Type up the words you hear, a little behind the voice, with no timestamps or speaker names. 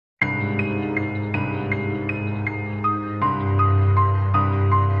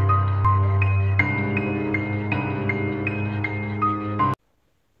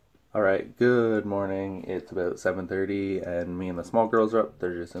Good morning. It's about 7:30 and me and the small girls are up.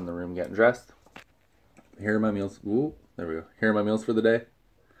 They're just in the room getting dressed. Here are my meals. Ooh, there we go. Here are my meals for the day.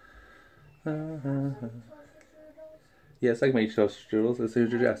 Yes, I can make toast strudels as soon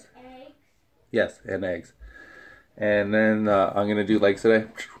as you're dressed. Eggs? Yes, and eggs. And then I'm going to do legs today.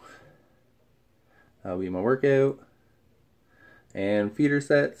 That'll be my workout. And feeder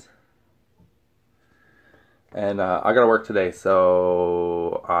sets. And I gotta work today,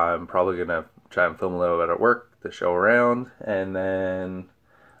 so I'm probably gonna try and film a little bit at work to show around, and then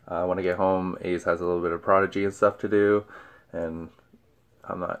when I get home, Ace has a little bit of Prodigy and stuff to do, and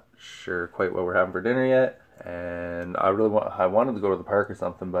I'm not sure quite what we're having for dinner yet. And I wanted to go to the park or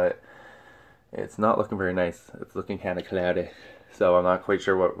something, but it's not looking very nice. It's looking kind of cloudy, so I'm not quite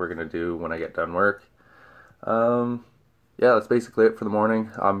sure what we're gonna do when I get done work. Yeah, that's basically it for the morning.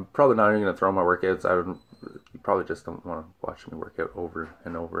 I'm probably not even gonna throw my workouts. You probably just don't want to watch me work out over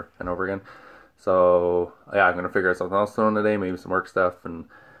and over and over again. So yeah, I'm gonna figure out something else on today, maybe some work stuff and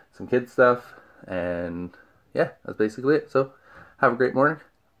some kids stuff, and yeah, that's basically it. So have a great morning.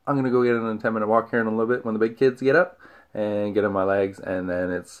 I'm gonna go get in a 10-minute walk here in a little bit when the big kids get up and get on my legs, and then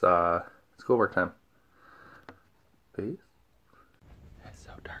it's schoolwork time. Peace. It's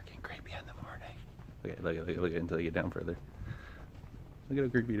so dark and creepy in the morning. Look until you get down further. Look at how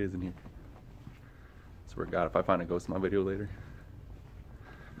creepy it is in here. Swear to God, if I find a ghost in my video later,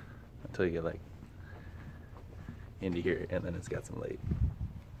 until you get like into here, and then it's got some light.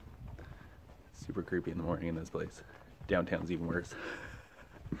 Super creepy in the morning in this place. Downtown's even worse.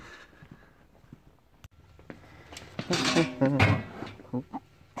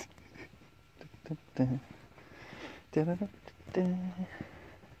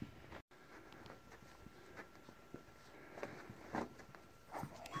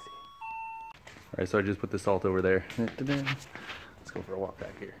 Alright, so I just put the salt over there. Let's go for a walk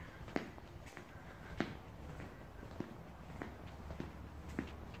back here.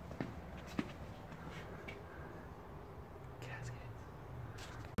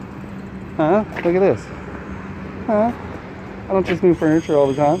 Huh? Look at this. Huh? I don't just move furniture all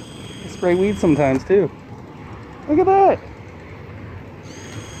the time. I spray weed sometimes too. Look at that!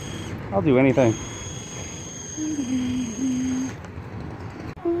 I'll do anything.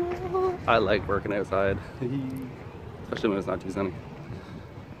 I like working outside, especially when it's not too sunny.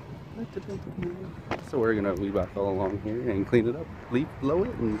 So we're gonna weed whack all along here and clean it up, leaf blow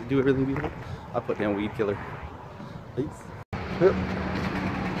it, and do everything beautiful. I'll put down weed killer. Please. Yep.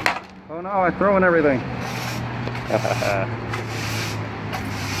 Oh no, I'm throwing everything.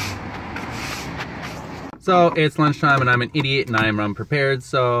 So it's lunchtime and I'm an idiot and I'm unprepared,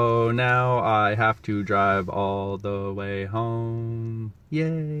 so now I have to drive all the way home.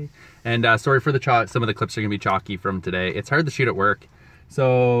 Yay. And sorry for the some of the clips are gonna be chalky from today. It's hard to shoot at work,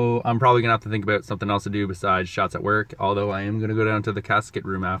 so I'm probably gonna have to think about something else to do besides shots at work, although I am gonna go down to the casket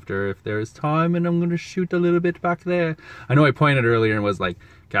room after if there's time, and I'm gonna shoot a little bit back there. I know I pointed earlier and was like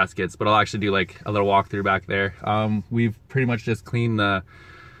caskets, but I'll actually do like a little walkthrough back there. We've pretty much just cleaned the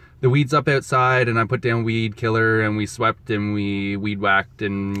weeds up outside, and I put down weed killer, and we swept and we weed whacked,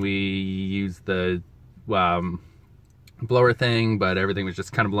 and we used the blower thing, but everything was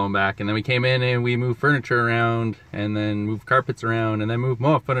just kind of blown back. And then we came in and we moved furniture around, and then moved carpets around, and then moved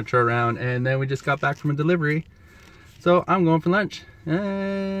more furniture around, and then we just got back from a delivery. So I'm going for lunch,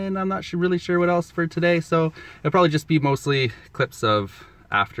 and I'm not really sure what else for today, so it'll probably just be mostly clips of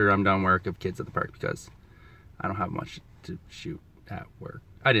after I'm done work of kids at the park, because I don't have much to shoot at work.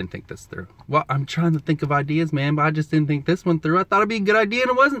 I didn't think this through. Well, I'm trying to think of ideas, man, but I just didn't think this one through. I thought it'd be a good idea, and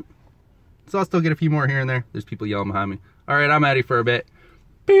it wasn't. So I'll still get a few more here and there. There's people yelling behind me. All right, I'm out of here for a bit.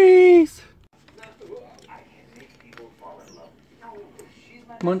 Peace.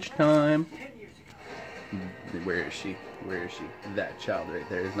 Lunchtime. Where is she? Where is she? That child right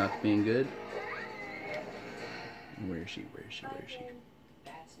there is not being good. Where is she? Where is she? Where is she?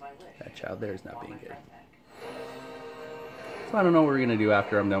 That child there is not being good. So I don't know what we're gonna do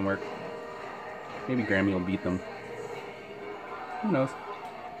after I'm done work. Maybe Grammy will beat them. Who knows?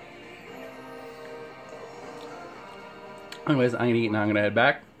 Anyways, I'm gonna eat now. I'm gonna head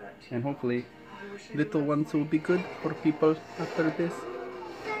back, and hopefully little ones will be good for people after this.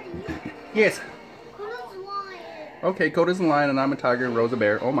 Yes. Coda's lion. Okay, Coda's a lion and I'm a tiger and Rose a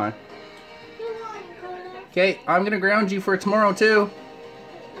bear. Oh my. Okay, I'm gonna ground you for tomorrow too.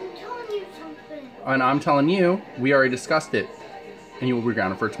 I'm telling you something. And I'm telling you, we already discussed it. And you will be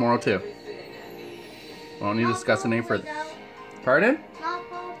grounded for tomorrow too. We don't need to discuss it any further. Pardon? Not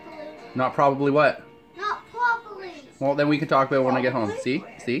properly. Not probably what? Not properly. Well, then we can talk about it when I get home. See?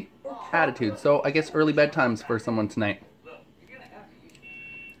 See? Attitude. So I guess early bedtime's for someone tonight.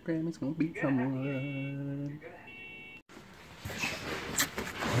 Grammy's gonna beat someone.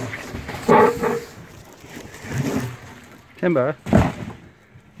 Timber.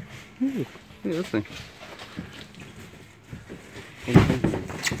 Ooh, look at this thing.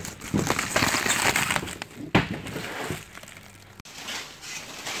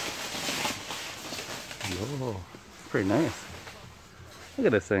 Whoa, pretty nice. Look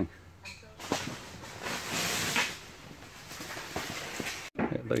at this thing.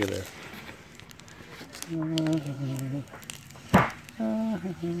 Yeah, look at this.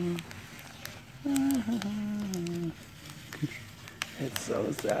 It's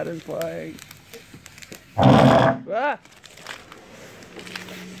so satisfying. Ah!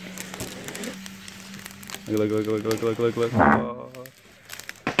 Look. Oh.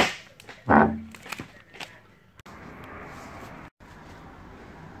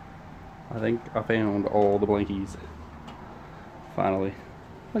 I think I found all the blankies. Finally.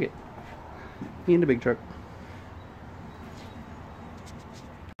 Look it. Me in the big truck.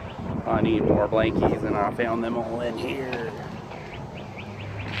 I need more blankies and I found them all in here.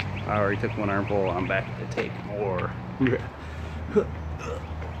 I already took one armful. I'm back to take more. I'm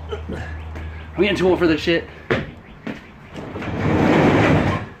getting too old for this shit.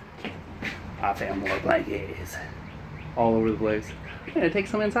 I found more blankets all over the place. I'm gonna take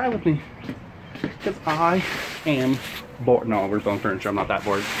some inside with me because I am bored. No, we're building furniture. I'm not that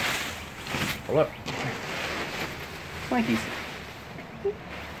bored. Hold up. Blankies.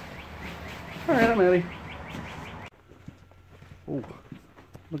 Alright, I'm ready. Oh,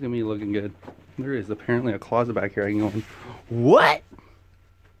 look at me looking good. There is apparently a closet back here I can go in. What?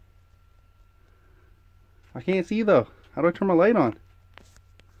 I can't see though. How do I turn my light on?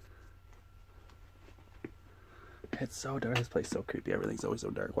 It's so dark. This place is so creepy. Everything's always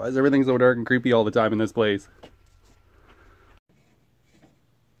so dark. Why is everything so dark and creepy all the time in this place?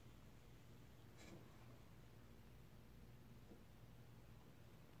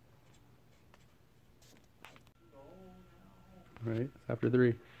 Right, after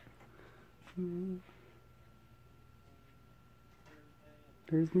 3.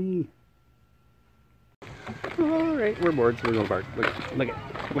 There's me. Alright, we're bored, so we're gonna park. Look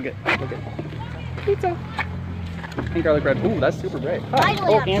at. Pizza. And garlic bread. Ooh, that's super great. Huh.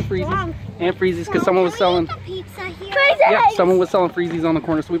 Oh, and freezies. And freezies because someone was selling. Pizza here. Yeah, someone was selling freezies on the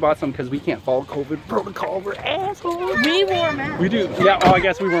corner, so we bought some because we can't follow COVID protocol. We're assholes. We wore masks. We do. Yeah. Oh, I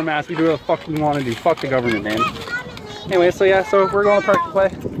guess we wore masks. We do what the fuck we want to do. Fuck the government, man. Anyway, so yeah, so we're going to park to play.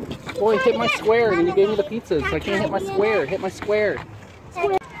 Boy, hit my square, and you gave me the pizzas. So I can't hit my square. Hit my square.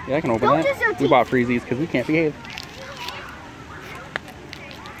 Yeah, I can open that. We bought freezies because we can't behave.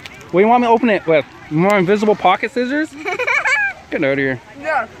 What do you want me to open it with? More invisible pocket scissors? Get out of here.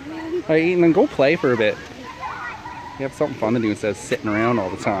 Yeah. Alright, and then go play for a bit. You have something fun to do instead of sitting around all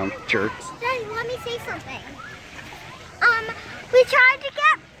the time, jerks. Daddy, let me say something. We tried to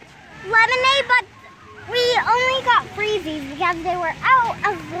get lemonade, but we only got freezies because they were out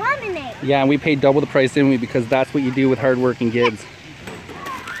of lemonade. Yeah, and we paid double the price, didn't we? Because that's what you do with hardworking kids.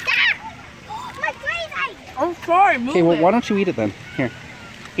 My freezie! I'm sorry, move Okay, well, it. why don't you eat it then? Here.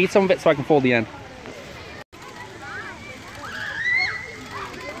 Eat some of it so I can fold the end.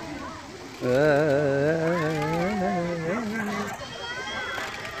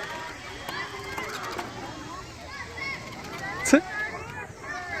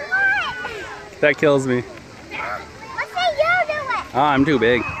 That kills me. Let's say you do it. Oh, I'm too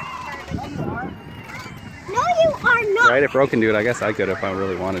big. No, you are not. Right, if Bro can do it, I guess I could if I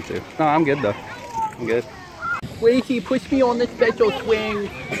really wanted to. No, I'm good though. I'm good. Wakey, push me on the special swing.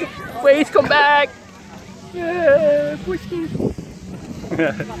 Waze, come back. Yeah, push me.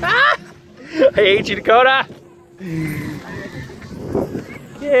 Ah! I hate you, Dakota.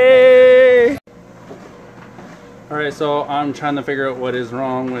 Yay! Alright, so I'm trying to figure out what is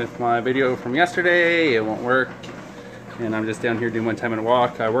wrong with my video from yesterday. It won't work. And I'm just down here doing my 10-minute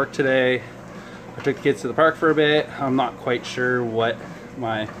walk. I worked today. I took the kids to the park for a bit. I'm not quite sure what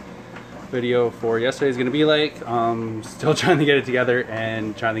my video for yesterday is going to be like. Still trying to get it together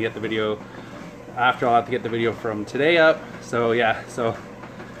and trying to get the video after. I'll have to get the video from today up. So yeah, so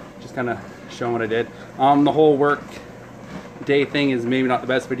just kind of showing what I did. The whole work day thing is maybe not the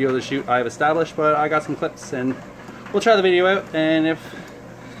best video to shoot I've established, but I got some clips and we'll try the video out, and if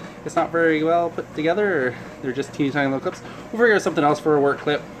it's not very well put together or they're just teeny tiny little clips, we'll figure out something else for a work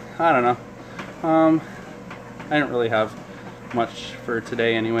clip. I don't know. I don't really have much for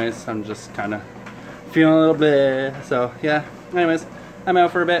today anyways. I'm just kind of feeling a little bit, so yeah. Anyways, I'm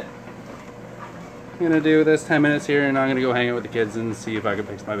out for a bit. I'm gonna do this 10 minutes here and I'm gonna go hang out with the kids and see if I can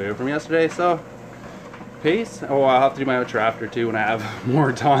fix my video from yesterday. So Peace. Oh, I'll have to do my outro after too when I have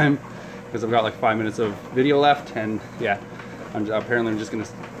more time, because I've got like 5 minutes of video left, and yeah, I'm just gonna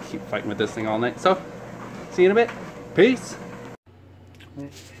keep fighting with this thing all night. So, see you in a bit. Peace.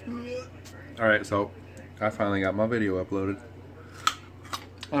 All right, so I finally got my video uploaded.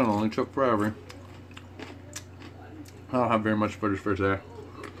 I don't know, it only took forever. I don't have very much footage for today.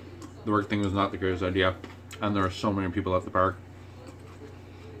 The work thing was not the greatest idea, and there are so many people at the park.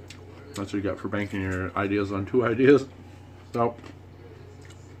 That's what you get for banking your ideas on 2 ideas. So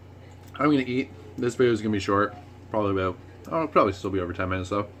I'm gonna eat. This video is gonna be short, probably about, it'll probably still be over 10 minutes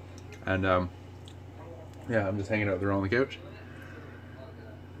though. And yeah, I'm just hanging out there on the couch.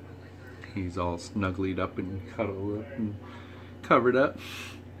 He's all snuggled up and cuddled up and covered up.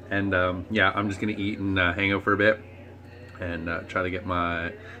 And yeah, I'm just gonna eat and hang out for a bit and try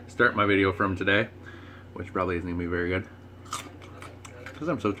to start my video from today, which probably isn't gonna be very good, because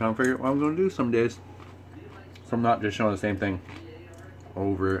I'm still trying to figure out what I'm gonna do some days. So I'm not just showing the same thing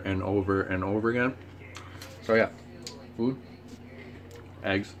over and over and over again. So yeah, food,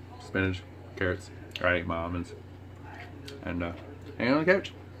 eggs, spinach, carrots. I ate my almonds, and hang on the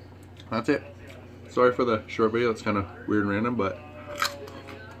couch. That's it. Sorry for the short video. It's kind of weird and random, but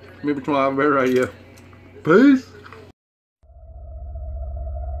maybe tomorrow I'll have a better idea. Peace.